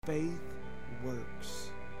Faith works.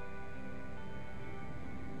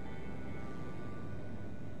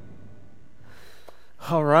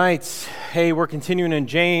 All right. Hey, we're continuing in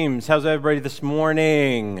James. How's everybody this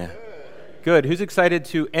morning? Good. Who's excited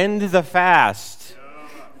to end the fast?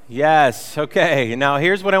 Yes. Okay. Now,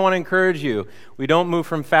 here's what I want to encourage you. We don't move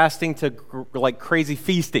from fasting to like crazy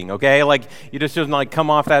feasting, okay? Like, you just shouldn't like come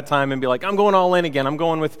off that time and be like, I'm going all in again. I'm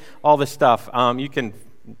going with all this stuff. You can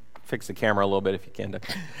fix the camera a little bit if you can.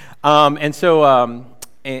 And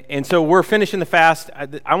so we're finishing the fast.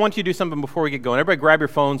 I want you to do something before we get going. Everybody grab your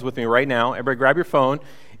phones with me right now. Everybody grab your phone,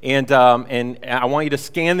 and I want you to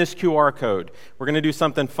scan this QR code. We're going to do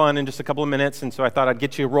something fun in just a couple of minutes, and so I thought I'd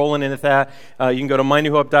get you rolling into that. You can go to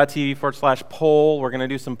mynewhope.tv/poll. We're going to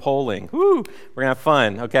do some polling. Woo! We're going to have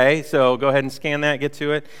fun, okay? So go ahead and scan that, get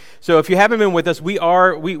to it. So if you haven't been with us,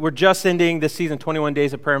 we're just ending this season, 21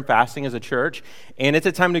 Days of Prayer and Fasting as a church, and it's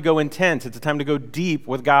a time to go intense. It's a time to go deep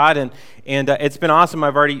with God, and it's been awesome.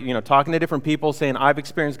 I've already, talking to different people, saying I've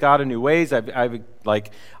experienced God in new ways. I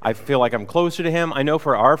feel like I'm closer to Him. I know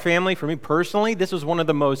for our family, for me personally, this was one of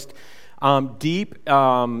the most deep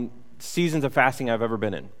seasons of fasting I've ever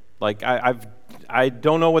been in. Like I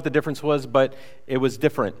don't know what the difference was, but it was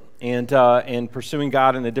different, and pursuing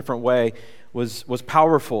God in a different way was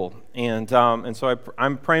powerful, and so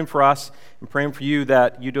I'm praying for us and praying for you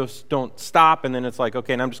that you just don't stop, and then it's like,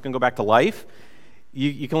 okay, and I'm just going to go back to life.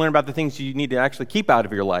 You can learn about the things you need to actually keep out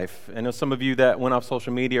of your life. I know some of you that went off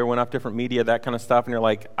social media or went off different media, that kind of stuff, and you're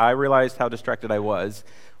like, I realized how distracted I was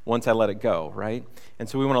once I let it go, right? And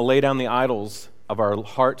so we want to lay down the idols of our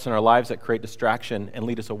hearts and our lives that create distraction and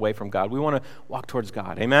lead us away from God. We want to walk towards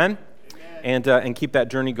God, amen? And keep that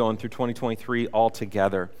journey going through 2023 all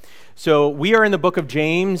together. So we are in the book of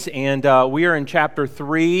James, and we are in chapter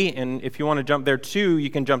 3, and if you want to jump there too, you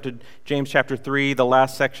can jump to James chapter 3, the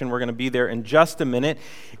last section. We're going to be there in just a minute.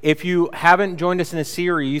 If you haven't joined us in a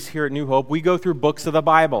series here at New Hope, we go through books of the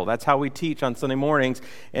Bible. That's how we teach on Sunday mornings,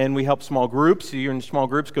 and we help small groups. So you're in small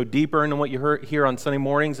groups, go deeper into what you hear on Sunday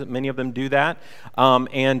mornings. Many of them do that.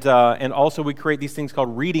 And also we create these things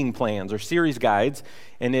called reading plans or series guides,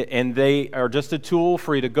 and they are just a tool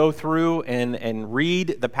for you to go through and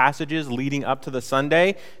read the passages leading up to the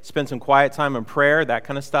Sunday, spend some quiet time in prayer, that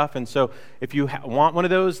kind of stuff. And so if you want one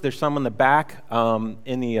of those, there's some in the back,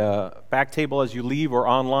 in the back table as you leave, or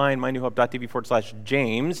online,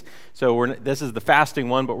 mynewhope.tv/James. So this is the fasting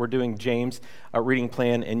one, but we're doing James reading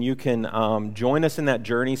plan, and you can join us in that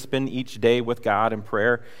journey, spend each day with God in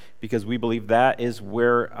prayer, because we believe that is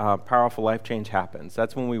where powerful life change happens.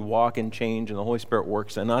 That's when we walk in change and the Holy Spirit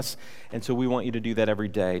works in us. And so we want you to do that every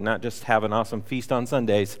day, not just have an awesome feast on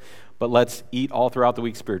Sundays, but let's eat all throughout the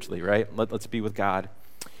week spiritually, right? Let's be with God.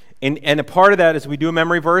 And a part of that is we do a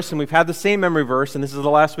memory verse, and we've had the same memory verse, and this is the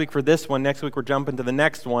last week for this one. Next week we're jumping to the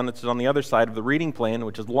next one, which is on the other side of the reading plan,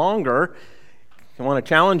 which is longer. I want to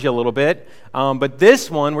challenge you a little bit. But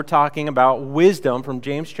this one, we're talking about wisdom from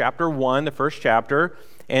James chapter 1, the first chapter.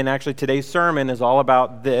 And actually today's sermon is all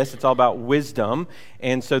about this. It's all about wisdom.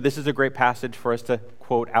 And so this is a great passage for us to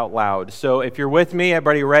quote out loud. So if you're with me,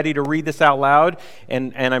 everybody ready to read this out loud?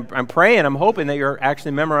 And I'm praying, I'm hoping that you're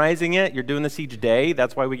actually memorizing it. You're doing this each day.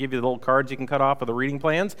 That's why we give you the little cards you can cut off of the reading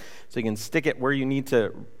plans, so you can stick it where you need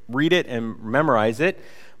to read it and memorize it.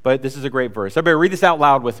 But this is a great verse. Everybody read this out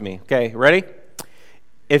loud with me. Okay, ready?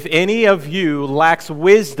 If any of you lacks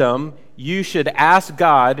wisdom, you should ask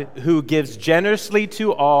God, who gives generously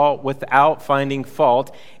to all without finding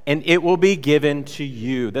fault, and it will be given to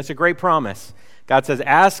you. That's a great promise. God says,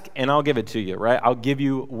 ask and I'll give it to you, right? I'll give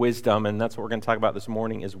you wisdom, and that's what we're going to talk about this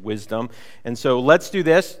morning is wisdom. And so let's do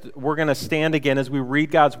this. We're going to stand again as we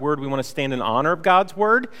read God's word. We want to stand in honor of God's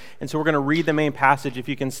word, and so we're going to read the main passage. If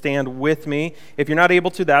you can stand with me. If you're not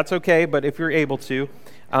able to, that's okay, but if you're able to,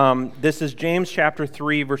 this is James chapter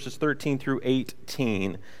 3, verses 13 through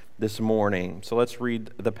 18 this morning. So let's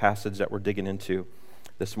read the passage that we're digging into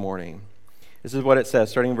this morning. This is what it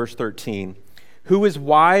says, starting in verse 13. Who is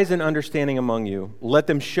wise and understanding among you? Let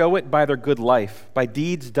them show it by their good life, by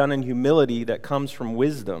deeds done in humility that comes from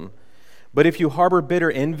wisdom. But if you harbor bitter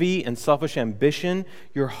envy and selfish ambition,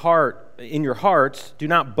 in your hearts, do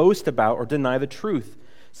not boast about or deny the truth.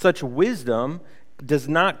 Such wisdom does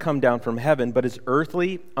not come down from heaven, but is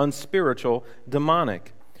earthly, unspiritual,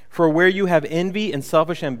 demonic. For where you have envy and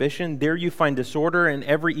selfish ambition, there you find disorder and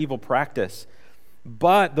every evil practice.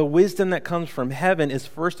 But the wisdom that comes from heaven is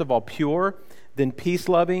first of all pure, then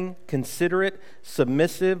peace-loving, considerate,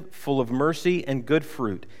 submissive, full of mercy and good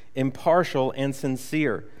fruit, impartial and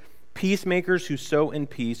sincere. Peacemakers who sow in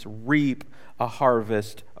peace reap a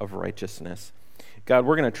harvest of righteousness. God,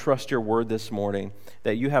 we're going to trust your word this morning,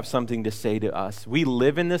 that you have something to say to us. We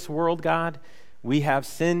live in this world, God. We have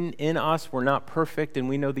sin in us. We're not perfect, and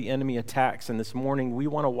we know the enemy attacks. And this morning, we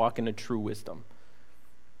want to walk into true wisdom.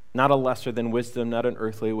 Not a lesser than wisdom, not an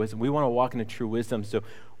earthly wisdom. We want to walk into true wisdom. So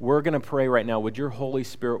we're going to pray right now. Would your Holy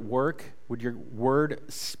Spirit work? Would your word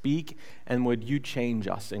speak? And would you change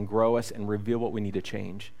us and grow us and reveal what we need to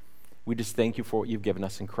change? We just thank you for what you've given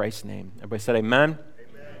us in Christ's name. Everybody said amen?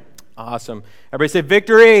 Amen. Awesome. Everybody say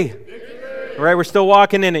victory. Victory. All right, we're still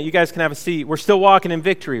walking in it. You guys can have a seat. We're still walking in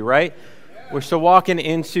victory, right? Yeah. We're still walking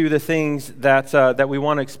into the things that we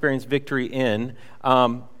want to experience victory in.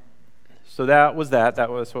 So that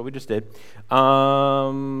was what we just did.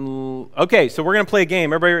 Okay, so we're going to play a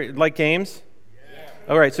game. Everybody like games? Yeah.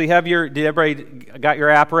 All right, so did everybody got your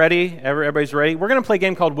app ready? Everybody's ready? We're going to play a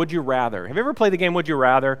game called Would You Rather. Have you ever played the game Would You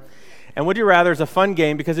Rather? And Would You Rather is a fun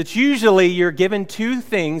game because it's usually you're given two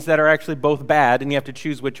things that are actually both bad, and you have to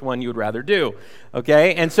choose which one you would rather do,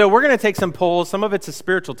 okay? And so we're going to take some polls. Some of it's a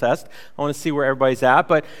spiritual test. I want to see where everybody's at,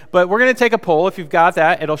 but we're going to take a poll. If you've got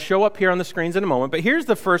that, it'll show up here on the screens in a moment. But here's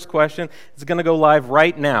the first question. It's going to go live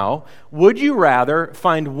right now. Would you rather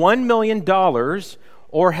find $1 million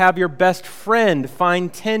or have your best friend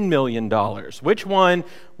find $10 million? Which one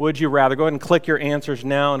would you rather? Go ahead and click your answers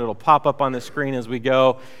now, and it'll pop up on the screen as we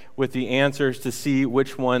go with the answers to see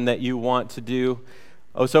which one that you want to do.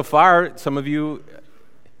 Oh, so far, some of you,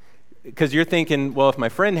 because you're thinking, well, if my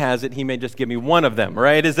friend has it, he may just give me one of them,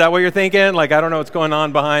 right? Is that what you're thinking? Like, I don't know what's going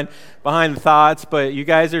on behind the thoughts, but you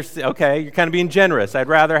guys are, okay, you're kind of being generous. I'd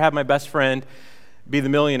rather have my best friend be the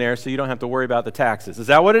millionaire so you don't have to worry about the taxes. Is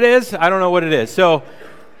that what it is? I don't know what it is. So,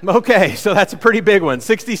 okay, so that's a pretty big one.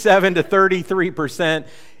 67 to 33%.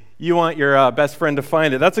 You want your best friend to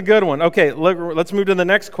find it. That's a good one. Okay, let's move to the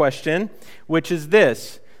next question, which is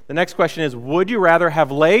this. The next question is, would you rather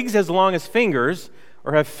have legs as long as fingers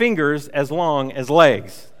or have fingers as long as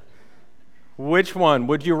legs? Which one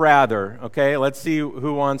would you rather? Okay, let's see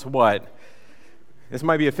who wants what. This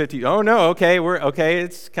might be a 50. Oh, no, okay,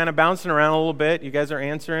 it's kind of bouncing around a little bit. You guys are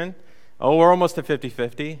answering. Oh, we're almost at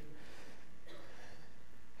 50-50.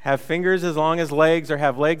 Have fingers as long as legs or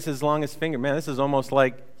have legs as long as fingers. Man, this is almost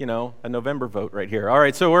like, a November vote right here. All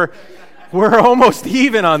right, so we're almost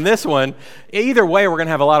even on this one. Either way, we're going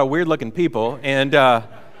to have a lot of weird-looking people, and I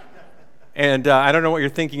don't know what your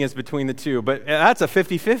thinking is between the two, but that's a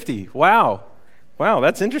 50-50. Wow,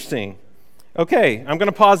 that's interesting. Okay, I'm going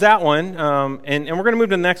to pause that one, and we're going to move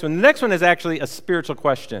to the next one. The next one is actually a spiritual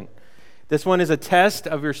question. This one is a test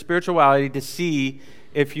of your spirituality to see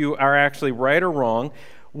if you are actually right or wrong.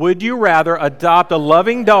 Would you rather adopt a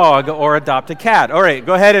loving dog or adopt a cat? All right,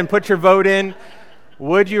 go ahead and put your vote in.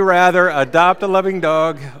 Would you rather adopt a loving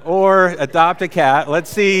dog or adopt a cat? Let's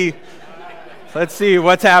see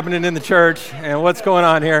what's happening in the church and what's going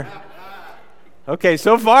on here. Okay,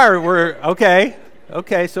 so far we're okay.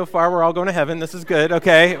 Okay, so far we're all going to heaven. This is good.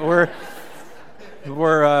 Okay, we're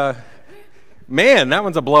man, that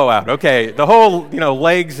one's a blowout. Okay, the whole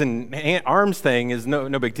legs and arms thing is no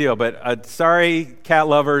big deal. But sorry, cat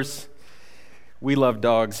lovers, we love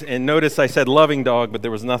dogs. And notice I said loving dog, but there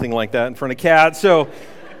was nothing like that in front of cat. So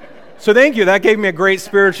thank you. That gave me a great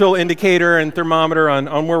spiritual indicator and thermometer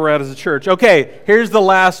on where we're at as a church. Okay, here's the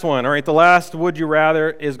last one. All right, the last Would You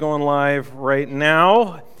Rather is going live right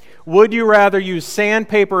now. Would you rather use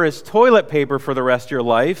sandpaper as toilet paper for the rest of your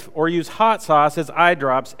life or use hot sauce as eye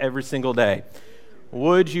drops every single day?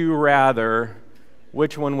 Would you rather?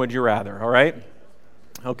 Which one would you rather? All right?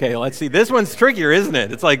 Okay, let's see. This one's trickier, isn't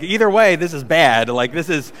it? It's like either way, this is bad. Like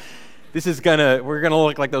we're gonna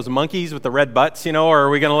look like those monkeys with the red butts, or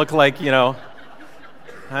are we gonna look like, I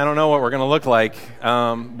don't know what we're gonna look like.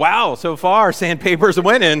 Wow, so far sandpaper's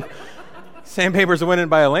winning. Sandpaper's winning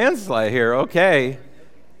by a landslide here. Okay.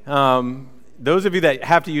 Those of you that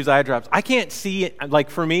have to use eye drops, I can't see it. Like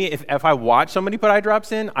for me, if I watch somebody put eye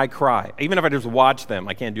drops in, I cry. Even if I just watch them,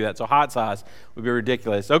 I can't do that. So hot sauce would be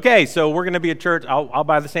ridiculous. Okay, so we're going to be at church. I'll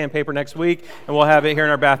buy the sandpaper next week, and we'll have it here in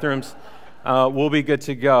our bathrooms. We'll be good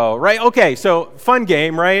to go. Right? Okay, so fun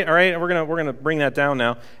game, right? All right, we're gonna bring that down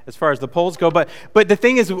now as far as the polls go. But the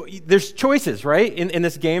thing is, there's choices, right? In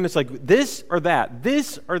this game, it's like this or that,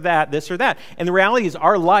 this or that, this or that. And the reality is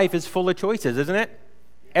our life is full of choices, isn't it?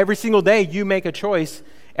 Every single day you make a choice.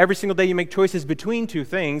 Every single day you make choices between two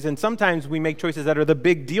things, and sometimes we make choices that are the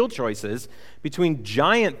big deal choices between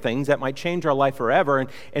giant things that might change our life forever.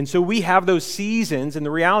 And so we have those seasons, and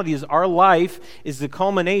the reality is our life is the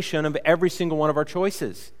culmination of every single one of our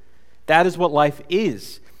choices. That is what life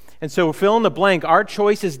is. And so fill in the blank, our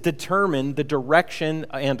choices determine the direction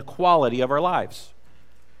and quality of our lives.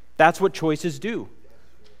 That's what choices do.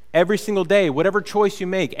 Every single day, whatever choice you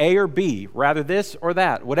make, A or B, rather this or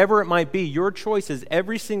that, whatever it might be, your choices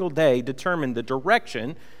every single day determine the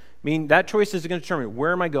direction. I mean, that choice is going to determine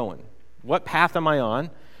where am I going? What path am I on?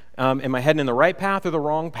 Am I heading in the right path or the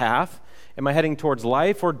wrong path? Am I heading towards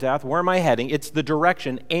life or death? Where am I heading? It's the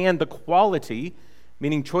direction and the quality,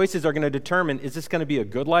 meaning choices are going to determine, is this going to be a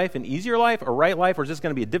good life, an easier life, a right life, or is this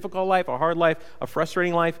going to be a difficult life, a hard life, a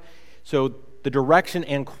frustrating life? So the direction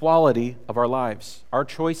and quality of our lives, our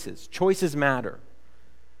choices. Choices matter.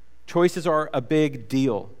 Choices are a big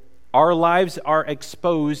deal. Our lives are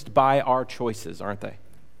exposed by our choices, aren't they?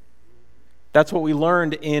 That's what we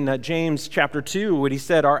learned in James chapter 2 when he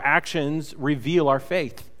said our actions reveal our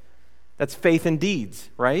faith. That's faith in deeds,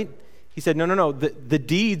 right? He said, no. The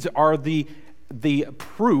deeds are the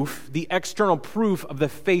proof, the external proof of the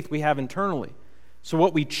faith we have internally. So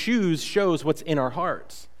what we choose shows what's in our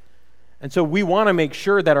hearts. And so we want to make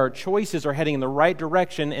sure that our choices are heading in the right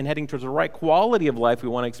direction and heading towards the right quality of life we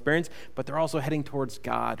want to experience, but they're also heading towards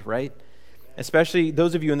God, right? Especially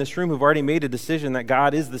those of you in this room who've already made a decision that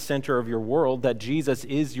God is the center of your world, that Jesus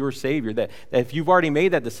is your Savior, that if you've already made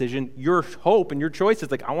that decision, your hope and your choice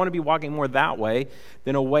is like, I want to be walking more that way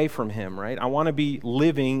than away from Him, right? I want to be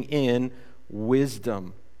living in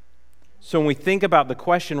wisdom. So when we think about the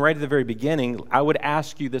question right at the very beginning, I would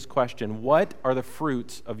ask you this question: what are the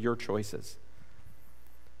fruits of your choices?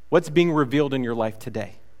 What's being revealed in your life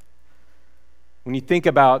today? When you think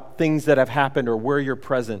about things that have happened or where you're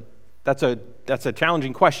present, that's a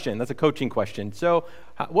challenging question. That's a coaching question. So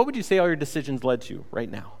what would you say all your decisions led to right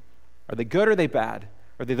now? Are they good or are they bad?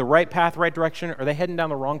 Are they the right path, right direction? Or are they heading down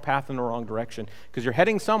the wrong path in the wrong direction? Because you're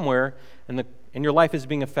heading somewhere and your life is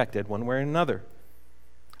being affected one way or another.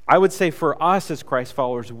 I would say for us as Christ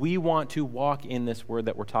followers, we want to walk in this word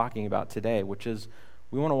that we're talking about today, which is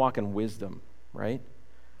we want to walk in wisdom, right?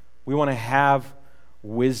 We want to have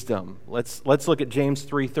wisdom. Let's look at James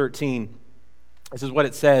 3:13. This is what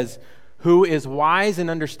it says: who is wise and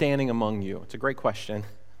understanding among you? It's a great question,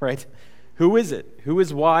 right? Who is it? Who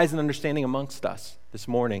is wise and understanding amongst us this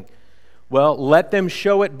morning? Well, let them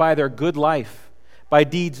show it by their good life, by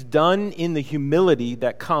deeds done in the humility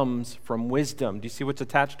that comes from wisdom. Do you see what's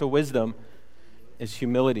attached to wisdom? Is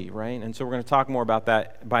humility, right? And so we're going to talk more about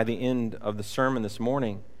that by the end of the sermon this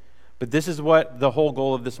morning. But this is what the whole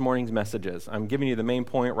goal of this morning's message is. I'm giving you the main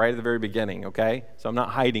point right at the very beginning, okay? So I'm not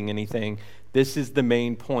hiding anything. This is the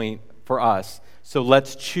main point for us. So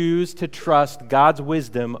let's choose to trust God's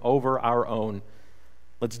wisdom over our own.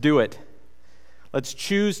 Let's do it. Let's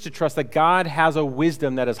choose to trust that God has a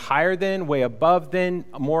wisdom that is higher than, way above than,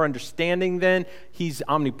 more understanding than. He's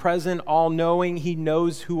omnipresent, all-knowing. He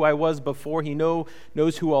knows who I was before. He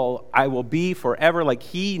knows who I will be forever. Like,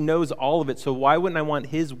 He knows all of it. So why wouldn't I want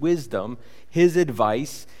His wisdom, His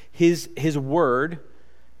advice, His word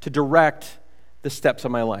to direct the steps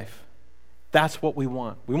of my life? That's what we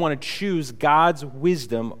want. We want to choose God's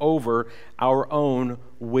wisdom over our own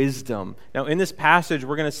wisdom. Now, in this passage,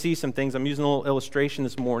 we're going to see some things. I'm using a little illustration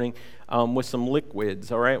this morning with some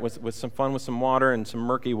liquids, all right, with some fun with some water and some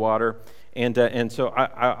murky water. And so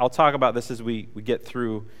I'll talk about this as we get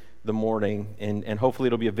through the morning, and hopefully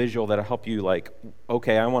it'll be a visual that'll help you, like,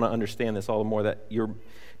 okay, I want to understand this all the more, that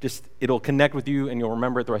it'll connect with you and you'll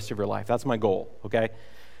remember it the rest of your life. That's my goal, okay?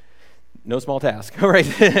 No small task, all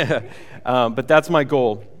right? But that's my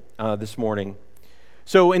goal this morning.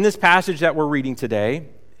 So in this passage that we're reading today,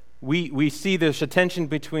 we see there's a tension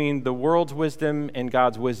between the world's wisdom and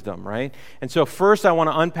God's wisdom, right? And so first I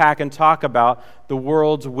want to unpack and talk about the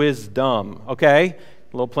world's wisdom, okay?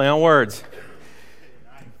 A little play on words.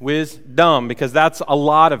 Wisdom, because that's a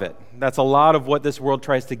lot of it. That's a lot of what this world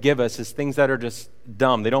tries to give us, is things that are just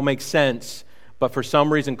dumb. They don't make sense, but for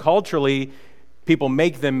some reason culturally, people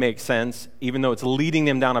make them make sense, even though it's leading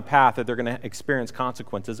them down a path that they're going to experience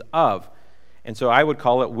consequences of. And so I would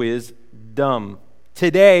call it wisdom.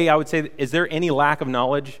 Today, I would say, is there any lack of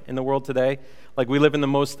knowledge in the world today? Like, we live in the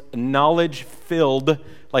most knowledge-filled,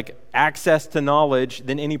 like, access to knowledge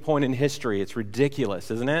than any point in history. It's ridiculous,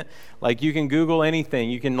 isn't it? Like, you can Google anything.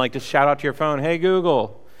 You can, like, just shout out to your phone, hey,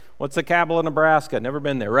 Google, what's the capital of Nebraska? Never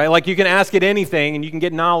been there, right? Like, you can ask it anything, and you can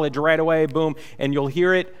get knowledge right away, boom, and you'll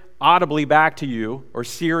hear it audibly back to you, or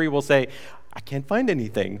Siri will say, I can't find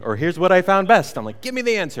anything, or here's what I found best. I'm like, give me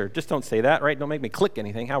the answer. Just don't say that, right? Don't make me click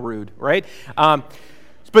anything. How rude, right?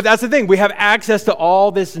 But that's the thing. We have access to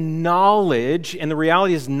all this knowledge, and the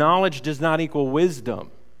reality is knowledge does not equal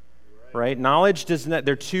wisdom, right? Knowledge does not.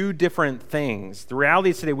 They're two different things. The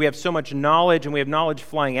reality is today we have so much knowledge, and we have knowledge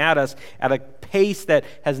flying at us at a pace that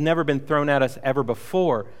has never been thrown at us ever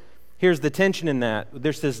before. here's the tension in that.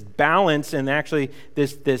 There's this balance and actually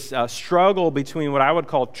this struggle between what I would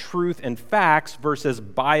call truth and facts versus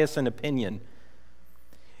bias and opinion.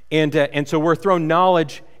 And so we're thrown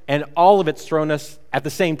knowledge, and all of it's thrown us at the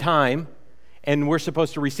same time, and we're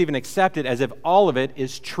supposed to receive and accept it as if all of it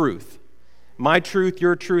is truth. My truth,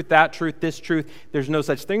 your truth, that truth, this truth. There's no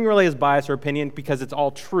such thing really as bias or opinion because it's all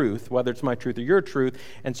truth, whether it's my truth or your truth.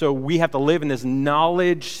 And so we have to live in this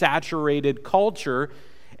knowledge-saturated culture,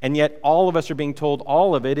 and yet all of us are being told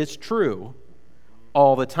all of it is true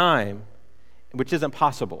all the time, which isn't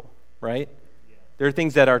possible, right? There are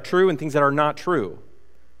things that are true and things that are not true.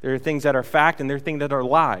 There are things that are fact and there are things that are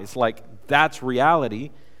lies. Like, that's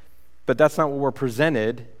reality. But that's not what we're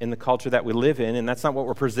presented in the culture that we live in, and that's not what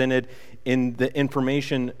we're presented in the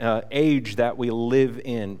information age that we live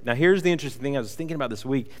in. Now, here's the interesting thing I was thinking about this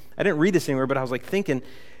week. I didn't read this anywhere, but I was thinking,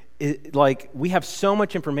 we have so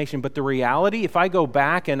much information, but the reality, if I go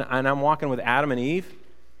back and I'm walking with Adam and Eve,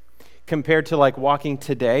 compared to walking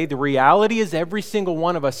today, the reality is every single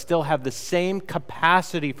one of us still have the same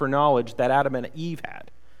capacity for knowledge that Adam and Eve had.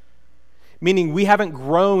 Meaning we haven't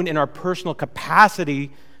grown in our personal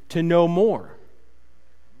capacity to know more.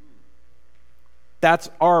 That's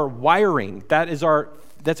our wiring. That's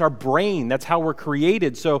our brain. That's how we're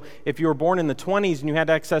created. So if you were born in the 20s and you had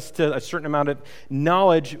access to a certain amount of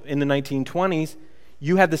knowledge in the 1920s,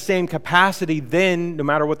 you had the same capacity then, no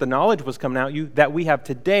matter what the knowledge was coming out you, that we have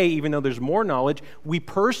today, even though there's more knowledge. We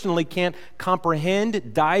personally can't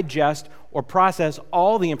comprehend, digest, or process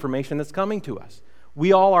all the information that's coming to us.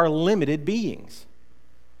 We all are limited beings.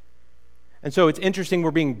 And so it's interesting we're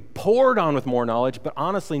being poured on with more knowledge, but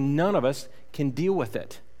honestly, none of us can deal with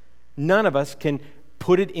it. None of us can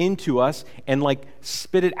put it into us and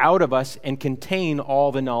spit it out of us and contain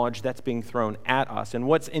all the knowledge that's being thrown at us. And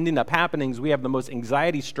what's ending up happening is we have the most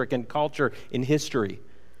anxiety-stricken culture in history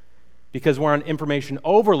because we're on information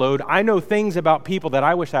overload. I know things about people that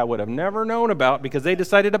I wish I would have never known about because they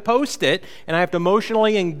decided to post it, and I have to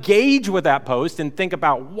emotionally engage with that post and think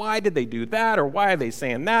about why did they do that or why are they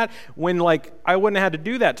saying that when I wouldn't have had to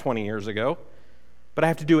do that 20 years ago, but I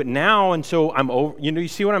have to do it now, and so I'm over. You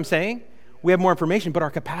see what I'm saying? We have more information, but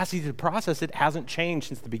our capacity to process it hasn't changed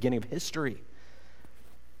since the beginning of history.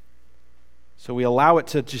 So we allow it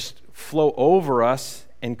to just flow over us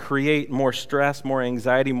and create more stress, more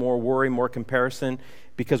anxiety, more worry, more comparison,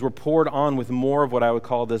 because we're poured on with more of what I would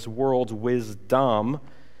call this world's wisdom.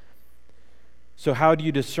 So how do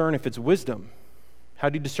you discern if it's wisdom? How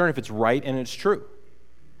do you discern if it's right and it's true?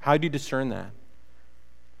 How do you discern that?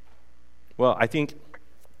 Well, I think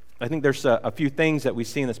there's a few things that we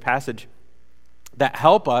see in this passage that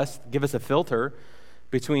help us, give us a filter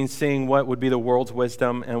between seeing what would be the world's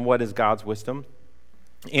wisdom and what is God's wisdom.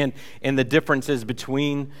 And the differences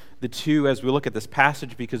between the two as we look at this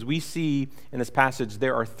passage, because we see in this passage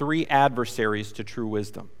there are three adversaries to true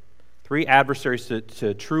wisdom. Three adversaries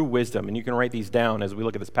to true wisdom, and you can write these down as we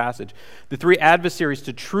look at this passage. The three adversaries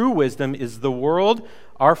to true wisdom is the world,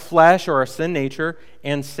 our flesh or our sin nature,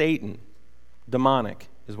 and Satan. Demonic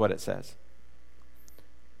is what it says.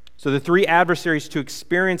 So the three adversaries to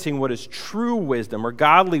experiencing what is true wisdom or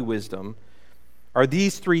godly wisdom are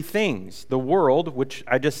these three things. The world, which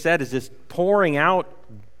I just said is just pouring out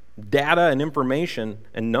data and information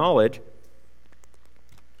and knowledge,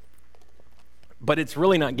 but it's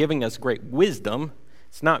really not giving us great wisdom.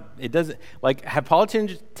 Have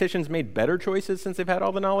politicians made better choices since they've had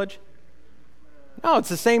all the knowledge? No, it's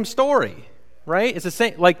the same story, right? It's the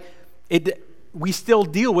same, we still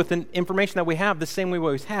deal with the information that we have the same way we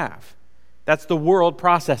always have. That's the world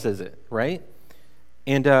processes it, right?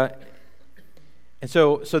 And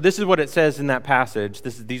so this is what it says in that passage.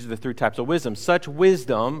 These are the three types of wisdom. Such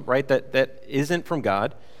wisdom, right, that isn't from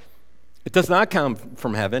God. It does not come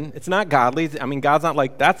from heaven. It's not godly. I mean, God's not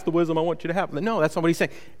like, that's the wisdom I want you to have. No, that's not what he's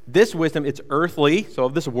saying. This wisdom, it's earthly, so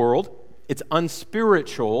of this world. It's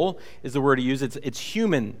unspiritual is the word he uses. It's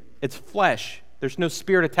human. It's flesh. There's no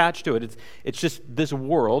spirit attached to it. It's just this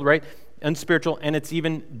world, right? Unspiritual, and it's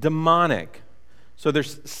even demonic. So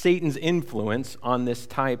there's Satan's influence on this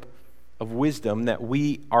type of wisdom that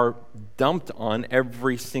we are dumped on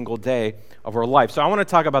every single day of our life. So I want to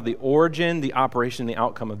talk about the origin, the operation, the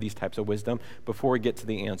outcome of these types of wisdom before we get to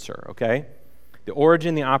the answer, okay? The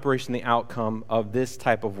origin, the operation, the outcome of this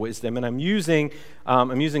type of wisdom. And I'm using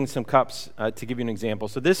some cups to give you an example.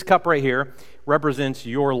 So this cup right here represents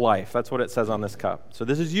your life. That's what it says on this cup. So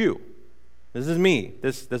this is you. This is me,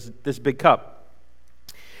 this big cup.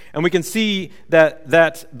 And we can see that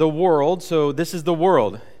the world, so this is the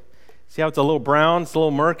world. See how it's a little brown, it's a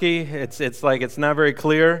little murky, it's not very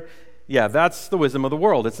clear. Yeah, that's the wisdom of the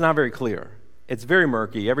world. It's not very clear. it's very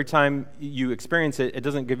murky. Every time you experience it, it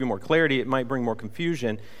doesn't give you more clarity. It might bring more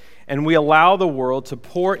confusion. And we allow the world to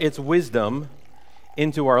pour its wisdom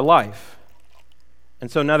into our life. And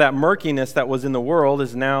so now that murkiness that was in the world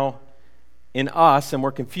is now in us, and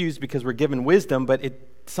we're confused because we're given wisdom, but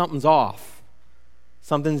something's off.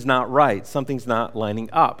 Something's not right. Something's not lining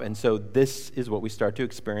up. And so this is what we start to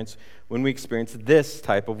experience when we experience this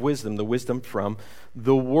type of wisdom, the wisdom from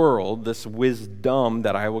the world, this wisdom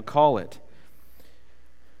that I would call it.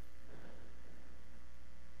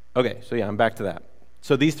 Okay, so I'm back to that.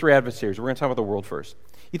 So these three adversaries, we're going to talk about the world first.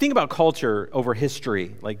 You think about culture over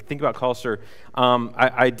history. Like, think about culture.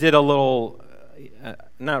 I did a little,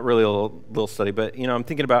 not really a little study, but, I'm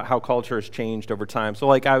thinking about how culture has changed over time. So,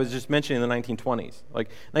 like I was just mentioning the 1920s. Like,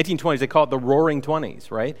 1920s, they call it the Roaring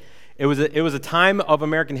 20s, right? It was a time of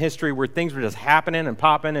American history where things were just happening and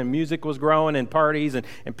popping, and music was growing, and parties, and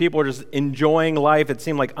people were just enjoying life. It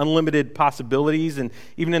seemed like unlimited possibilities. And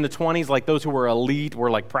even in the 20s, like those who were elite were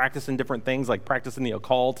like practicing different things, like practicing the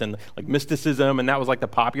occult and like mysticism, and that was like the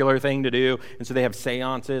popular thing to do. And so they have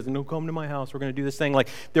seances, and come to my house, we're going to do this thing. Like,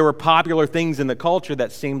 there were popular things in the culture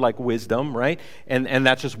that seemed like wisdom, right? And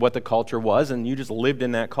that's just what the culture was, and you just lived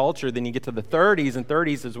in that culture. Then you get to the 30s, and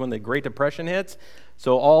 30s is when the Great Depression hits.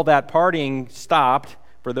 So all that partying stopped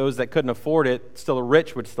for those that couldn't afford it. Still, the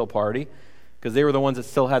rich would still party because they were the ones that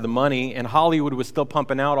still had the money. And Hollywood was still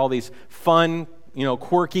pumping out all these fun,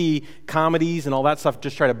 quirky comedies and all that stuff,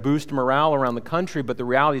 just try to boost morale around the country. But the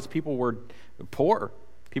reality is people were poor.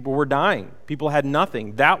 People were dying. People had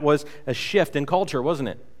nothing. That was a shift in culture, wasn't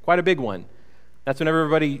it? Quite a big one. That's when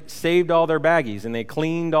everybody saved all their baggies and they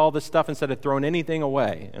cleaned all the stuff instead of throwing anything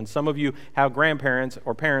away. And some of you have grandparents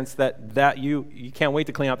or parents that you can't wait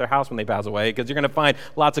to clean out their house when they pass away because you're going to find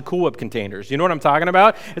lots of Cool Whip containers. You know what I'm talking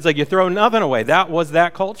about? It's like you throw nothing away. That was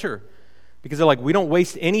that culture. Because they're like, we don't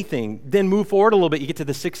waste anything. Then move forward a little bit, you get to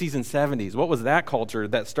the 60s and 70s. What was that culture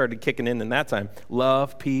that started kicking in that time?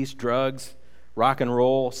 Love, peace, drugs, rock and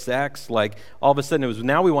roll, sex. Like, all of a sudden it was,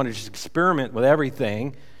 now we want to just experiment with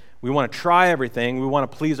everything. We want to try everything. We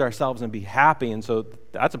want to please ourselves and be happy. And so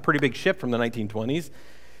that's a pretty big shift from the 1920s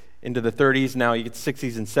into the 30s. Now you get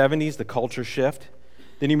 60s and 70s, the culture shift.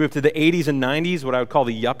 Then you move to the 80s and 90s, what I would call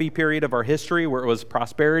the yuppie period of our history, where it was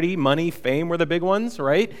prosperity, money, fame were the big ones,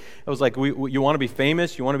 right? It was like you want to be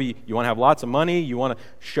famous, you want to have lots of money, you want to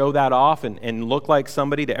show that off and look like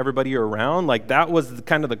somebody to everybody you're around. Like, that was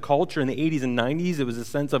kind of the culture in the 80s and 90s. It was a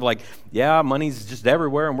sense of like, yeah, money's just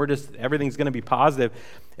everywhere, and everything's going to be positive.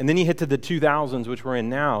 And then you hit to the 2000s, which we're in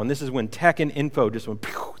now, and this is when tech and info just went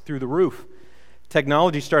through the roof.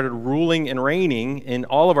 Technology started ruling and reigning in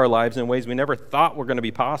all of our lives in ways we never thought were going to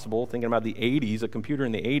be possible. Thinking about the 80s, a computer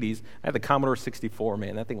in the 80s. I had the Commodore 64,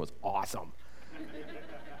 man. That thing was awesome.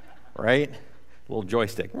 Right? A little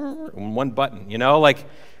joystick. One button, like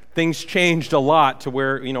things changed a lot to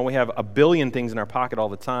where, we have a billion things in our pocket all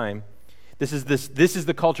the time. This is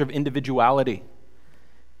the culture of individuality.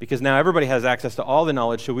 Because now everybody has access to all the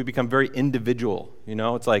knowledge, so we become very individual.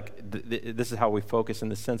 It's like this is how we focus in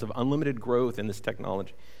the sense of unlimited growth in this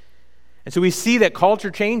technology. And so we see that culture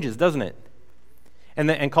changes, doesn't it?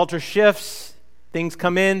 And culture shifts, things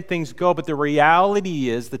come in, things go, but the reality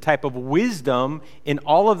is the type of wisdom in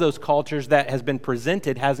all of those cultures that has been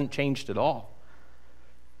presented hasn't changed at all.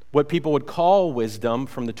 What people would call wisdom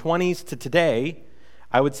from the 20s to today,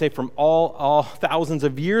 I would say from all thousands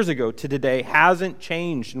of years ago to today, hasn't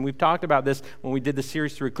changed. And we've talked about this when we did the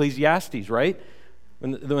series through Ecclesiastes, right?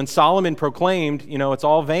 When Solomon proclaimed, it's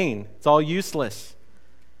all vain, it's all useless.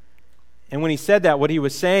 And when he said that, what he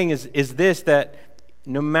was saying is this, that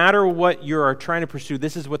no matter what you are trying to pursue,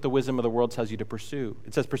 this is what the wisdom of the world tells you to pursue.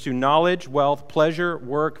 It says pursue knowledge, wealth, pleasure,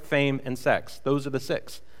 work, fame, and sex. Those are the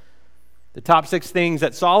 6. The top 6 things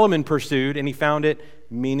that Solomon pursued, and he found it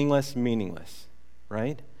meaningless.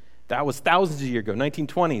 Right? That was thousands of years ago.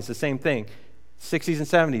 1920s, the same thing. 60s and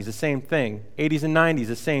 70s, the same thing. 80s and 90s,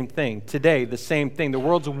 the same thing. Today, the same thing. The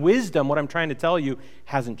world's wisdom, what I'm trying to tell you,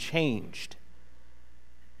 hasn't changed.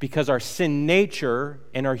 Because our sin nature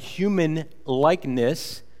and our human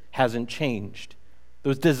likeness hasn't changed.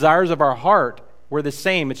 Those desires of our heart were the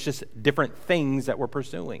same. It's just different things that we're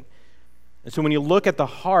pursuing. And so when you look at the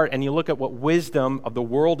heart and you look at what wisdom of the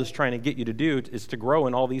world is trying to get you to do, is to grow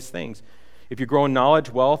in all these things. If you're growing knowledge,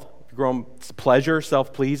 wealth, if you're growing pleasure,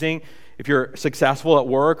 self-pleasing, if you're successful at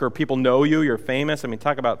work or people know you, you're famous.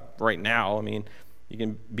 Talk about right now. You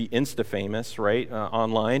can be insta-famous, right,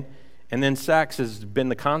 online. And then sex has been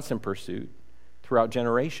the constant pursuit throughout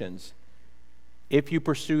generations. If you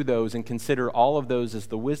pursue those and consider all of those as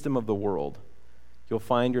the wisdom of the world, you'll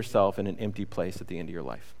find yourself in an empty place at the end of your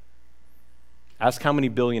life. Ask how many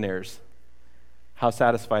billionaires how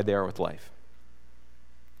satisfied they are with life.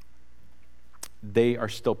 They are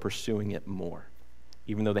still pursuing it more,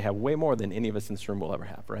 even though they have way more than any of us in this room will ever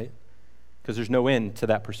have, right? Because there's no end to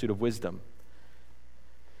that pursuit of wisdom.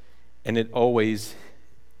 And it always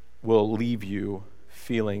will leave you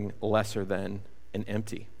feeling lesser than and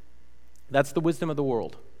empty. That's the wisdom of the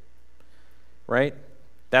world, right?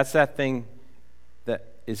 That's that thing that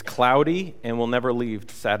is cloudy and will never leave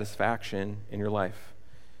to satisfaction in your life.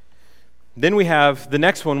 Then we have the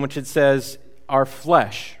next one, which it says our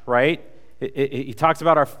flesh, right? He talks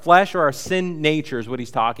about our flesh or our sin nature is what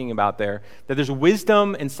he's talking about there. That there's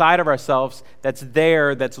wisdom inside of ourselves that's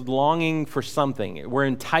there, that's longing for something. We're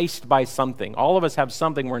enticed by something. All of us have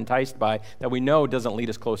something we're enticed by that we know doesn't lead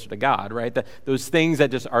us closer to God, right? Those things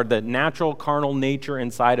that just are the natural carnal nature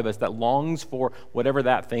inside of us that longs for whatever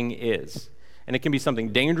that thing is. And it can be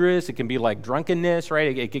something dangerous. It can be like drunkenness,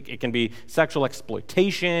 right? It can be sexual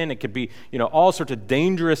exploitation. It could be, all sorts of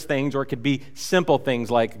dangerous things, or it could be simple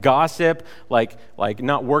things like gossip, like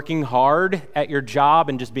not working hard at your job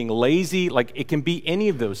and just being lazy. Like it can be any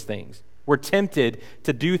of those things. We're tempted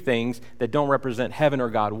to do things that don't represent heaven or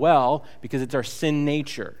God well because it's our sin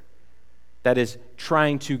nature that is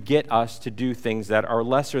trying to get us to do things that are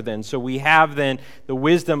lesser than. So we have then the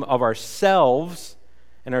wisdom of ourselves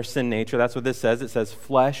and our sin nature. That's what this says. It says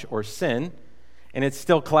flesh or sin. And it's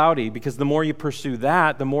still cloudy because the more you pursue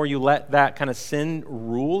that, the more you let that kind of sin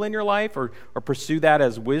rule in your life or pursue that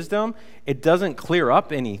as wisdom, it doesn't clear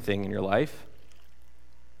up anything in your life.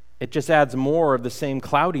 It just adds more of the same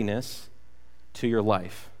cloudiness to your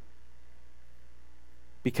life.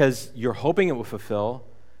 Because you're hoping it will fulfill,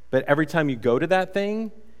 but every time you go to that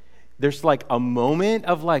thing, there's like a moment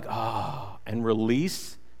of and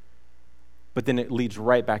release, but then it leads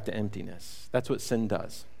right back to emptiness. That's what sin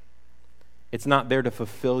does. It's not there to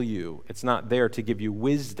fulfill you. It's not there to give you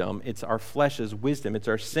wisdom. It's our flesh's wisdom. It's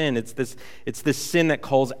our sin. It's this sin that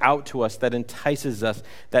calls out to us, that entices us,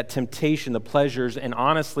 that temptation, the pleasures, and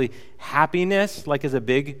honestly, happiness, is a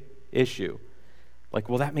big issue.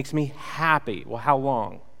 That makes me happy. Well, how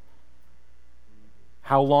long?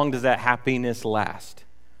 How long does that happiness last?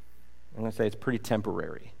 I'm going to say it's pretty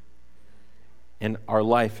temporary. And our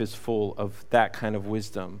life is full of that kind of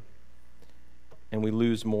wisdom. And we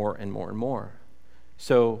lose more and more and more.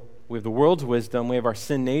 So we have the world's wisdom. We have our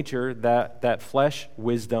sin nature, that flesh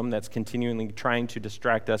wisdom that's continually trying to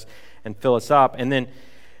distract us and fill us up. And then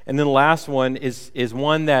the last one is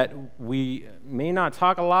one that we may not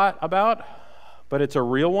talk a lot about, but it's a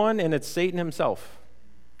real one, and it's Satan himself.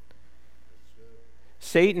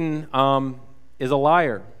 Satan is a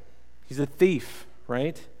liar. He's a thief,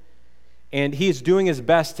 right? And he is doing his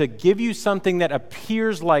best to give you something that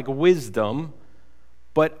appears like wisdom,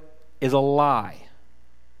 but is a lie,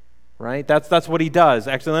 right? That's what he does.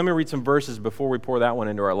 Actually, let me read some verses before we pour that one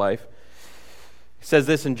into our life. It says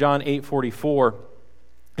this in John 8:44.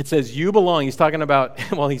 It says, you belong. He's talking about,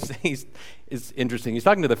 it's interesting. He's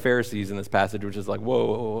talking to the Pharisees in this passage, which is like,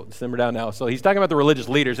 whoa, simmer down now. So he's talking about the religious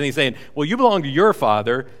leaders, and he's saying, well, you belong to your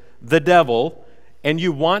father, the devil, and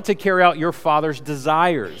you want to carry out your father's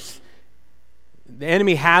desires. The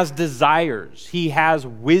enemy has desires. He has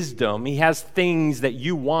wisdom. He has things that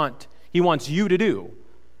you want. He wants you to do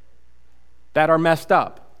that are messed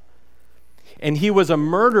up. And he was a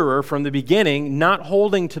murderer from the beginning, not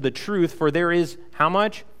holding to the truth, for there is how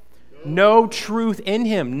much? No truth in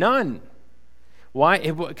him. None.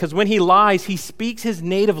 Why? Because when he lies, he speaks his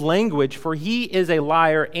native language, for he is a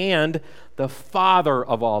liar and the father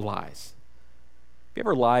of all lies. Have you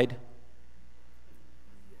ever lied?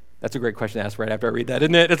 That's a great question to ask right after I read that,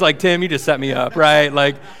 isn't it? It's like, Tim, you just set me up, right?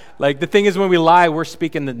 Like the thing is, when we lie, we're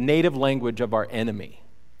speaking the native language of our enemy,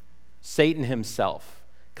 Satan himself,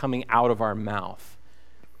 coming out of our mouth.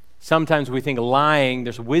 Sometimes we think lying,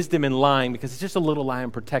 there's wisdom in lying because it's just a little lie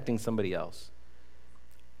in protecting somebody else.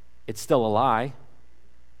 It's still a lie.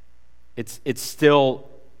 It's still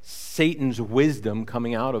Satan's wisdom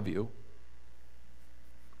coming out of you.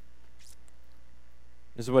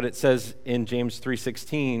 This is what it says in James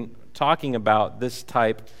 3:16, talking about this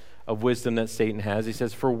type of wisdom that Satan has. He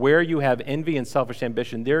says, for where you have envy and selfish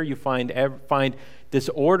ambition, there you find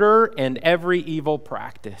disorder and every evil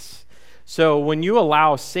practice. So when you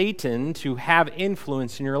allow Satan to have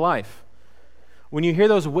influence in your life, when you hear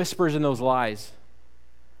those whispers and those lies,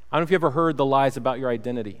 I don't know if you ever heard the lies about your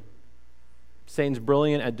identity. Satan's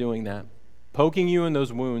brilliant at doing that, poking you in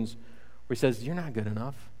those wounds where he says, you're not good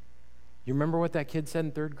enough. You remember what that kid said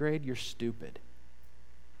in 3rd grade? You're stupid.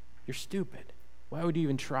 You're stupid. Why would you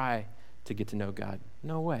even try to get to know God?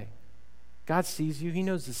 No way. God sees you. He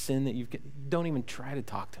knows the sin that you've got. Don't even try to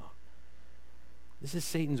talk to him. This is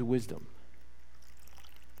Satan's wisdom.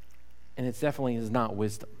 And it definitely is not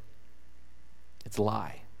wisdom. It's a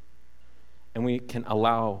lie. And we can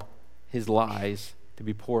allow his lies to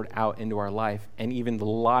be poured out into our life, and even the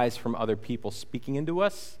lies from other people speaking into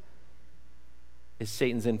us is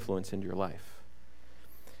Satan's influence into your life.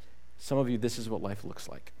 Some of you, this is what life looks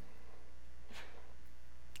like.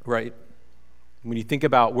 Right? When you think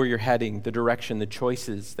about where you're heading, the direction, the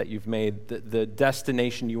choices that you've made, the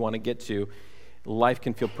destination you want to get to, life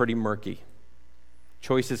can feel pretty murky.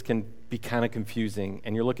 Choices can be kind of confusing,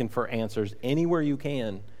 and you're looking for answers anywhere you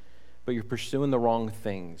can, but you're pursuing the wrong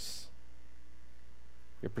things.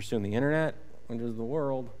 You're pursuing the internet, wonders of the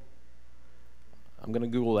world. I'm going to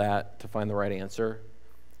Google that to find the right answer.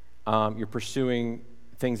 You're pursuing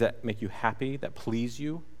things that make you happy, that please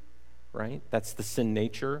you, right? That's the sin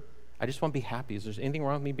nature. I just want to be happy. Is there anything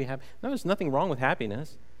wrong with me being happy? No, there's nothing wrong with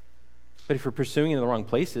happiness. But if you're pursuing in the wrong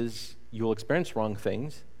places, you will experience wrong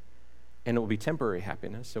things, and it will be temporary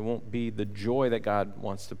happiness. It won't be the joy that God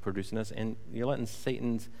wants to produce in us, and you're letting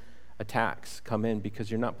Satan's attacks come in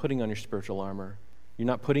because you're not putting on your spiritual armor. You're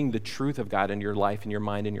not putting the truth of God in your life, in your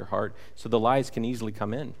mind, in your heart, so the lies can easily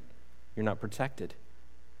come in. You're not protected.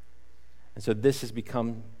 And so this has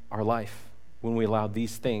become our life. When we allow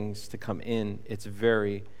these things to come in, it's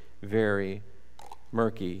very, very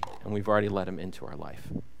murky, and we've already let them into our life.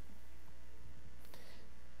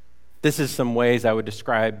 This is some ways I would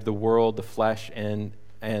describe the world, the flesh, and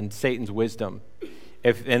Satan's wisdom.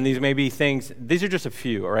 And these may be things, these are just a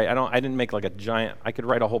few, all right? I didn't make like a giant, I could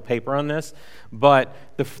write a whole paper on this, but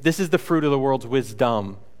this is the fruit of the world's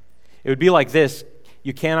wisdom. It would be like this: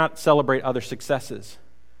 you cannot celebrate other successes,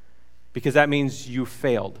 because that means you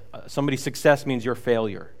failed. Somebody's success means your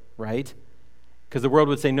failure, right? Because the world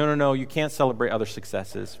would say, no, you can't celebrate other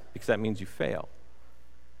successes, because that means you fail.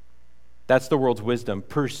 That's the world's wisdom.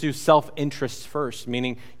 Pursue self-interests first,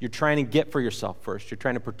 meaning you're trying to get for yourself first. You're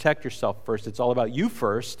trying to protect yourself first. It's all about you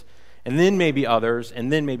first, and then maybe others, and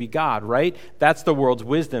then maybe God, right? That's the world's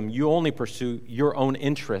wisdom. You only pursue your own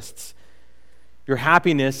interests. Your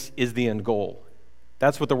happiness is the end goal.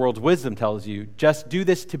 That's what the world's wisdom tells you. Just do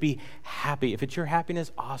this to be happy. If it's your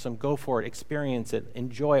happiness, awesome. Go for it. Experience it.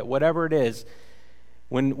 Enjoy it. Whatever it is.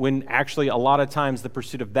 When actually a lot of times the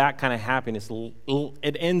pursuit of that kind of happiness,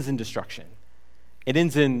 it ends in destruction. It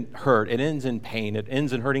ends in hurt. It ends in pain. It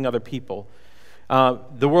ends in hurting other people.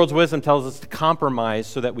 The world's wisdom tells us to compromise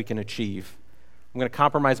so that we can achieve. I'm going to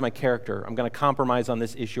compromise my character. I'm going to compromise on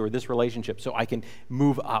this issue or this relationship so I can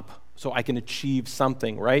move up, so I can achieve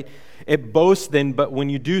something, right? It boasts then, but when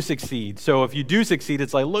you do succeed. So if you do succeed,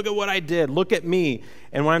 it's like, look at what I did. Look at me.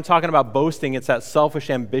 And when I'm talking about boasting, it's that selfish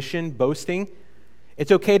ambition, boasting.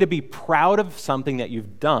 It's okay to be proud of something that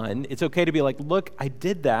you've done. It's okay to be like, look, I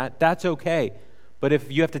did that. That's okay. But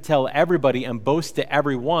if you have to tell everybody and boast to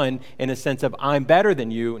everyone in a sense of I'm better than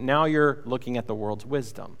you, now you're looking at the world's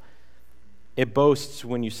wisdom. It boasts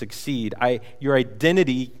when you succeed. Your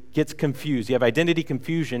identity gets confused. You have identity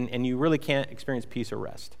confusion, and you really can't experience peace or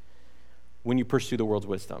rest when you pursue the world's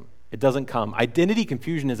wisdom. It doesn't come. Identity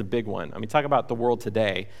confusion is a big one. I mean, talk about the world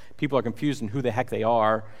today. People are confused in who the heck they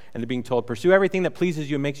are, and they're being told, pursue everything that pleases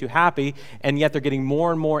you and makes you happy, and yet they're getting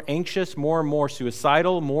more and more anxious, more and more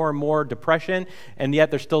suicidal, more and more depression, and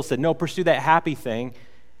yet they're still said, no, pursue that happy thing,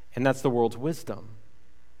 and that's the world's wisdom.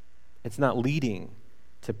 It's not leading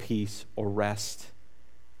to peace or rest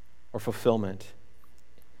or fulfillment.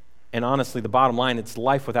 And honestly, the bottom line, it's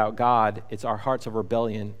life without God. It's our hearts of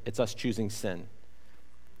rebellion. It's us choosing sin.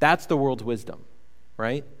 That's the world's wisdom,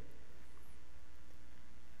 right?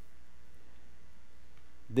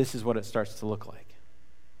 This is what it starts to look like.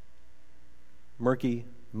 Murky,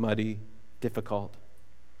 muddy, difficult.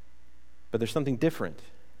 But there's something different.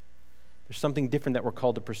 There's something different that we're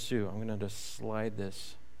called to pursue. I'm going to just slide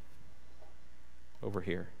this over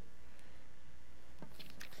here.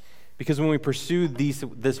 Because when we pursue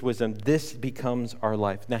this wisdom, this becomes our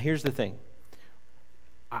life. Now, here's the thing.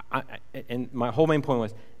 And my whole main point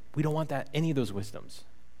was, we don't want any of those wisdoms,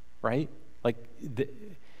 right? Like,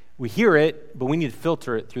 we hear it, but we need to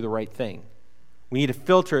filter it through the right thing. We need to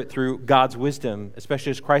filter it through God's wisdom, especially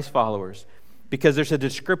as Christ followers, because there's a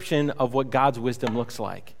description of what God's wisdom looks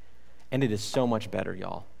like. And it is so much better,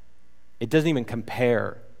 y'all. It doesn't even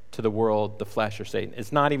compare to the world, the flesh, or Satan.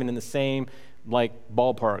 It's not even in the same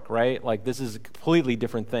ballpark, right? Like, this is a completely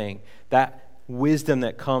different thing. That wisdom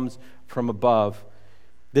that comes from above,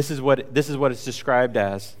 this is what it's described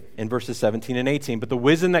as in verses 17 and 18. But the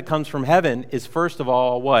wisdom that comes from heaven is first of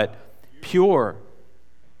all what? Pure.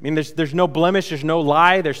 I mean, there's no blemish, there's no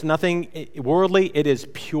lie, there's nothing worldly. It is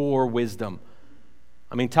pure wisdom.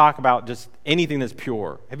 I mean, talk about just anything that's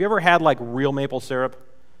pure. Have you ever had real maple syrup?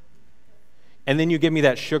 and then you give me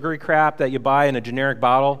that sugary crap that you buy in a generic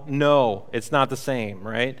bottle, no, it's not the same,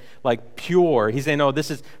 right? Like pure. He's saying, no,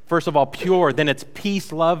 this is, first of all, pure, then it's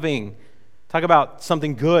peace-loving. Talk about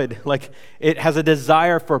something good. Like it has a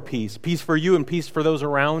desire for peace for you and peace for those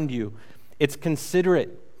around you. It's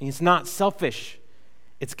considerate. It's not selfish.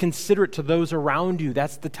 It's considerate to those around you.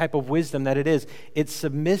 That's the type of wisdom that it is. It's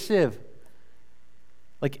submissive.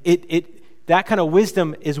 Like that kind of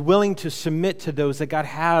wisdom is willing to submit to those that God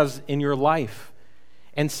has in your life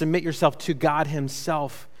and submit yourself to God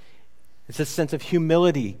himself. It's a sense of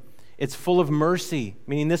humility. It's full of mercy,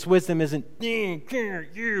 meaning this wisdom isn't, you,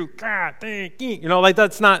 God, you know, like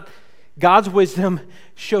that's not, God's wisdom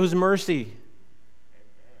shows mercy.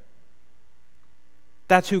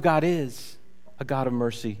 That's who God is, a God of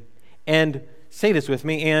mercy. And say this with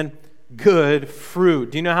me, and good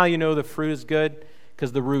fruit. Do you know how you know the fruit is good?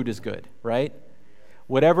 Because the root is good, right?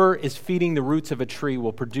 Whatever is feeding the roots of a tree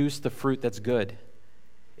will produce the fruit that's good.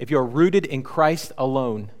 If you're rooted in Christ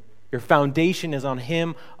alone, your foundation is on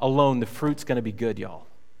him alone, the fruit's going to be good, y'all.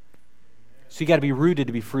 So you got to be rooted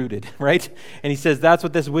to be fruited, right? And he says that's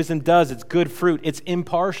what this wisdom does. It's good fruit. It's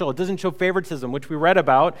impartial. It doesn't show favoritism, which we read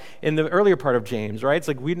about in the earlier part of James, right? It's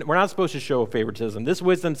like we're not supposed to show favoritism. This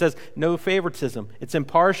wisdom says no favoritism. It's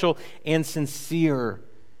impartial and sincere.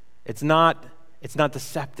 It's not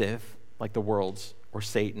deceptive like the world's or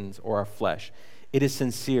Satan's or our flesh. It is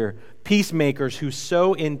sincere. Peacemakers who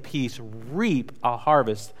sow in peace reap a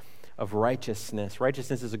harvest of righteousness.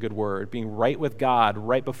 Righteousness is a good word. Being right with God,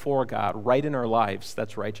 right before God, right in our lives.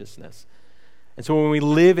 That's righteousness. And so when we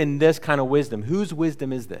live in this kind of wisdom, whose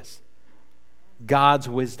wisdom is this? God's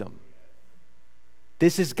wisdom.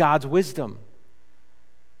 This is God's wisdom.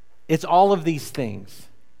 It's all of these things.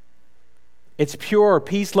 It's pure,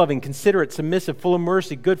 peace-loving, considerate, submissive, full of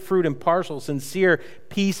mercy, good fruit, impartial, sincere,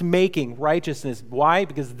 peacemaking, righteousness. Why?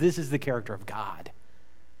 Because this is the character of God.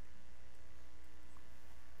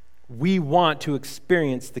 We want to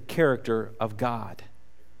experience the character of God.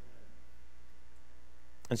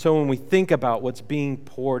 And so when we think about what's being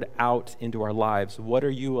poured out into our lives, what are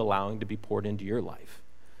you allowing to be poured into your life?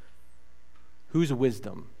 Whose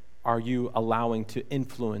wisdom are you allowing to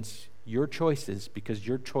influence your choices, because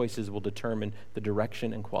your choices will determine the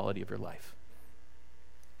direction and quality of your life?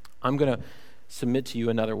 I'm going to submit to you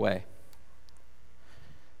another way.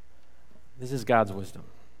 This is God's wisdom.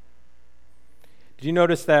 Did you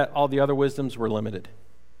notice that all the other wisdoms were limited?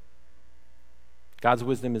 God's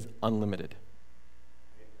wisdom is unlimited.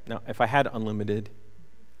 Now, if I had unlimited,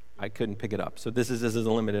 I couldn't pick it up. So this is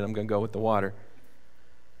unlimited. I'm going to go with the water.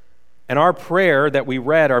 And our prayer that we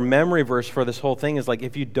read, our memory verse for this whole thing is like,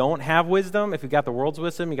 if you don't have wisdom, if you got the world's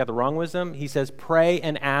wisdom, you got the wrong wisdom, he says, pray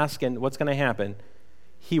and ask, and what's going to happen?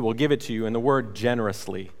 He will give it to you. And the word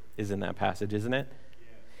generously is in that passage, isn't it?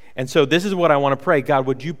 And so this is what I want to pray. God,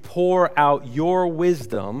 would you pour out your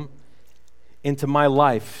wisdom into my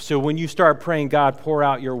life? So when you start praying, God, pour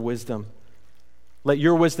out your wisdom. Let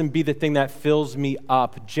your wisdom be the thing that fills me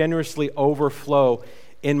up, generously overflow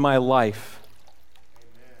in my life.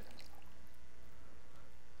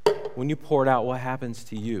 Amen. When you pour it out, what happens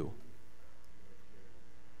to you?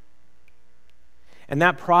 And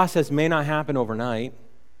that process may not happen overnight.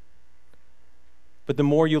 But the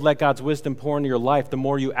more you let God's wisdom pour into your life, the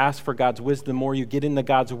more you ask for God's wisdom, the more you get into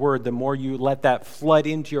God's word, the more you let that flood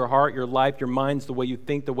into your heart, your life, your minds, the way you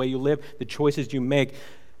think, the way you live, the choices you make,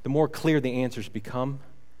 the more clear the answers become,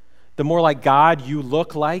 the more like God you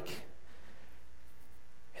look like,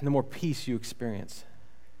 and the more peace you experience.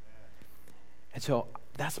 And so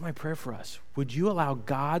that's my prayer for us. Would you allow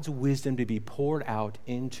God's wisdom to be poured out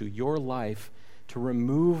into your life to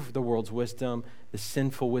remove the world's wisdom, the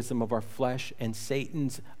sinful wisdom of our flesh, and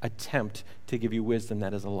Satan's attempt to give you wisdom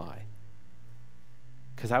that is a lie?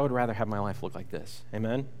 Because I would rather have my life look like this.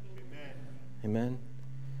 Amen? Amen. Amen.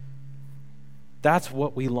 That's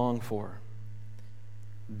what we long for.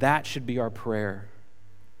 That should be our prayer.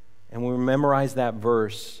 And when we memorize that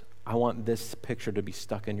verse, I want this picture to be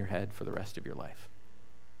stuck in your head for the rest of your life.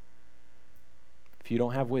 If you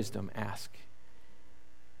don't have wisdom, ask.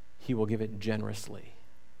 He will give it generously.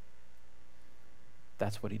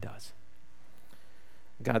 That's what he does.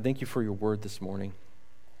 God, thank you for your word this morning.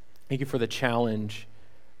 Thank you for the challenge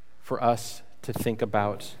for us to think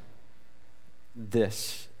about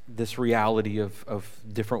this reality of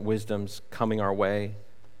different wisdoms coming our way.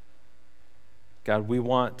 God, we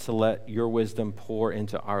want to let your wisdom pour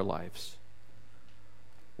into our lives.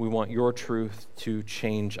 We want your truth to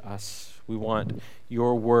change us. We want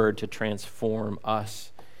your word to transform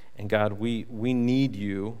us. And God, we need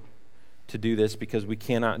you to do this because we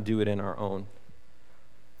cannot do it in our own.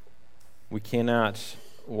 We cannot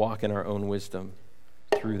walk in our own wisdom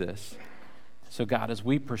through this. So God, as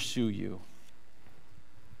we pursue you,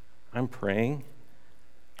 I'm praying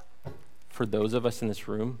for those of us in this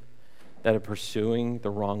room that are pursuing the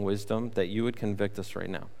wrong wisdom, that you would convict us right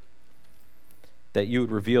now. That you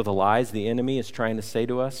would reveal the lies the enemy is trying to say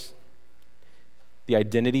to us, the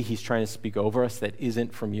identity he's trying to speak over us that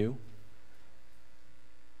isn't from you,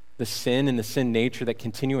 the sin and the sin nature that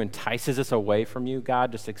entices us away from you.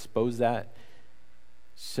 God, just expose that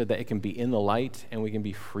so that it can be in the light and we can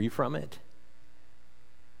be free from it.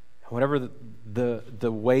 Whatever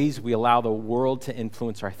the ways we allow the world to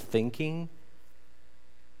influence our thinking,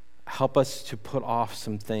 help us to put off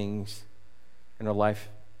some things in our life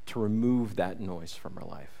to remove that noise from our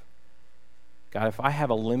life. God, if I have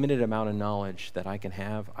a limited amount of knowledge that I can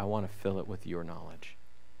have, I want to fill it with your knowledge.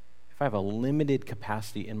 If I have a limited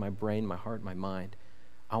capacity in my brain, my heart, my mind,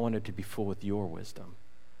 I want it to be full with your wisdom.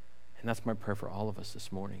 And that's my prayer for all of us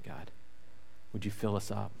this morning, God. Would you fill us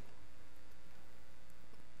up?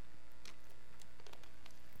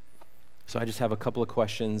 So I just have a couple of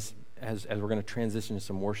questions as we're going to transition to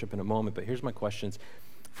some worship in a moment. But here's my questions.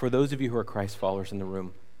 For those of you who are Christ followers in the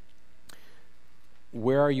room,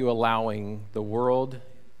 where are you allowing the world,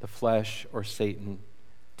 the flesh, or Satan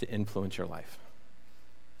to influence your life?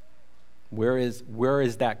 Where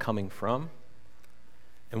is that coming from?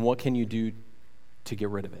 And what can you do to get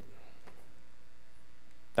rid of it?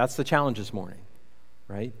 That's the challenge this morning,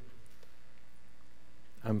 right?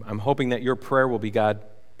 I'm hoping that your prayer will be, God,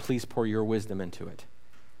 please pour your wisdom into it.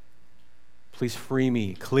 Please free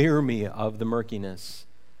me, clear me of the murkiness.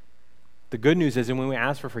 The good news is, and when we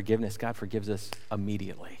ask for forgiveness, God forgives us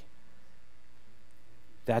immediately.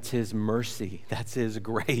 That's his mercy. That's his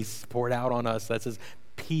grace poured out on us. That's his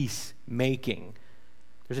peacemaking.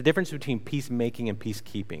 There's a difference between peacemaking and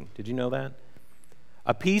peacekeeping. Did you know that?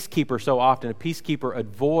 A peacekeeper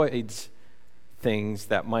avoids things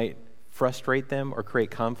that might frustrate them or create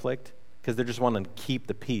conflict because they just want to keep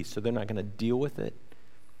the peace, so they're not going to deal with it.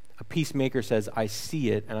 A peacemaker says, I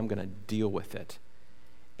see it, and I'm going to deal with it.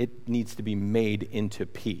 It needs to be made into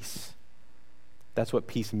peace. That's what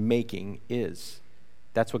peacemaking is.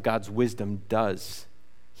 That's what God's wisdom does.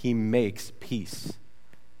 He makes peace.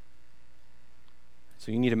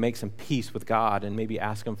 So you need to make some peace with God and maybe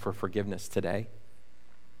ask him for forgiveness today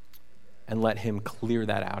and let him clear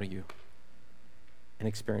that out of you and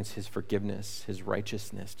experience his forgiveness, his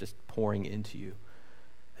righteousness just pouring into you.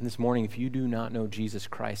 And this morning, if you do not know Jesus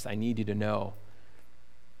Christ, I need you to know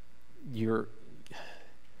you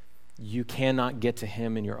cannot get to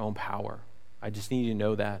him in your own power. I just need you to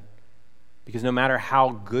know that. Because no matter how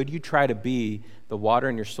good you try to be, the water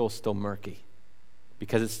in your soul is still murky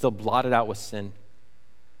because it's still blotted out with sin.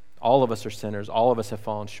 All of us are sinners. All of us have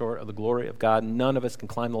fallen short of the glory of God. None of us can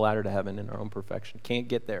climb the ladder to heaven in our own perfection. Can't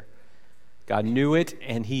get there. God knew it,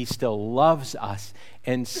 and he still loves us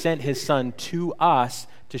and sent his son to us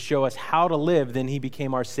to show us how to live. Then he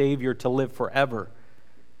became our Savior to live forever.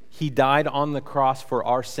 He died on the cross for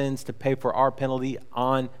our sins to pay for our penalty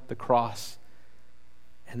on the cross.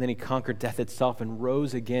 And then he conquered death itself and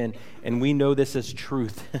rose again. And we know this is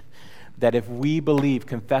truth, that if we believe,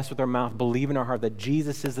 confess with our mouth, believe in our heart that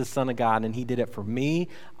Jesus is the Son of God and he did it for me,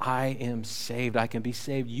 I am saved. I can be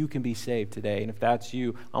saved. You can be saved today. And if that's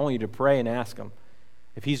you, I want you to pray and ask him.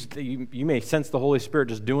 If you may sense the Holy Spirit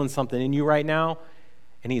just doing something in you right now,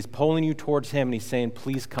 and he's pulling you towards him and he's saying,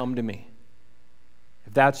 please come to me.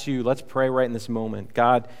 If that's you, let's pray right in this moment.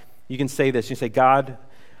 God, you can say this. You say, God,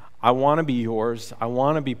 I want to be yours. I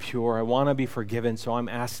want to be pure. I want to be forgiven. So I'm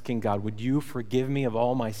asking, God, would you forgive me of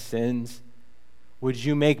all my sins? Would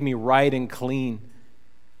you make me right and clean?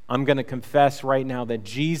 I'm going to confess right now that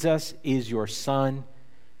Jesus is your Son,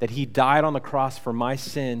 that he died on the cross for my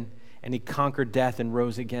sin, and he conquered death and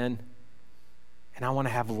rose again. And I want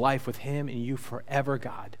to have life with him and you forever,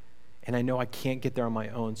 God. And I know I can't get there on my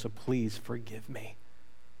own, so please forgive me.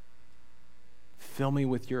 Fill me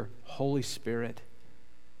with your Holy Spirit.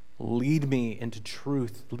 Lead me into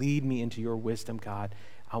truth. Lead me into your wisdom, God.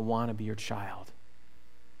 I want to be your child.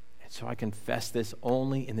 And so I confess this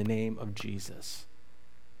only in the name of Jesus.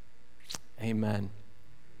 Amen.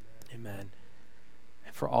 Amen.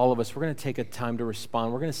 And for all of us, we're going to take a time to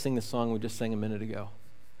respond. We're going to sing the song we just sang a minute ago.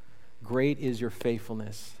 Great is your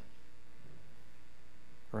faithfulness.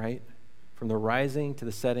 Right? From the rising to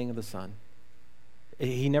the setting of the sun.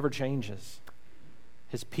 He never changes.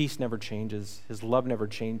 His peace never changes. His love never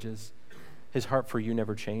changes. His heart for you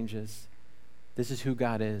never changes. This is who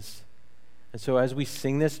God is. And so as we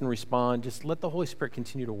sing this and respond, just let the Holy Spirit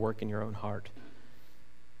continue to work in your own heart.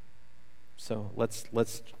 So let's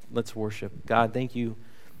worship. God, thank you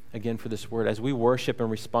again for this word. As we worship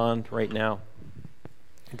and respond right now,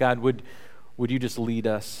 God, would you just lead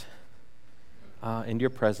us in your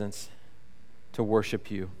presence to worship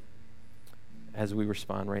you as we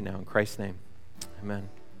respond right now. In Christ's name, amen.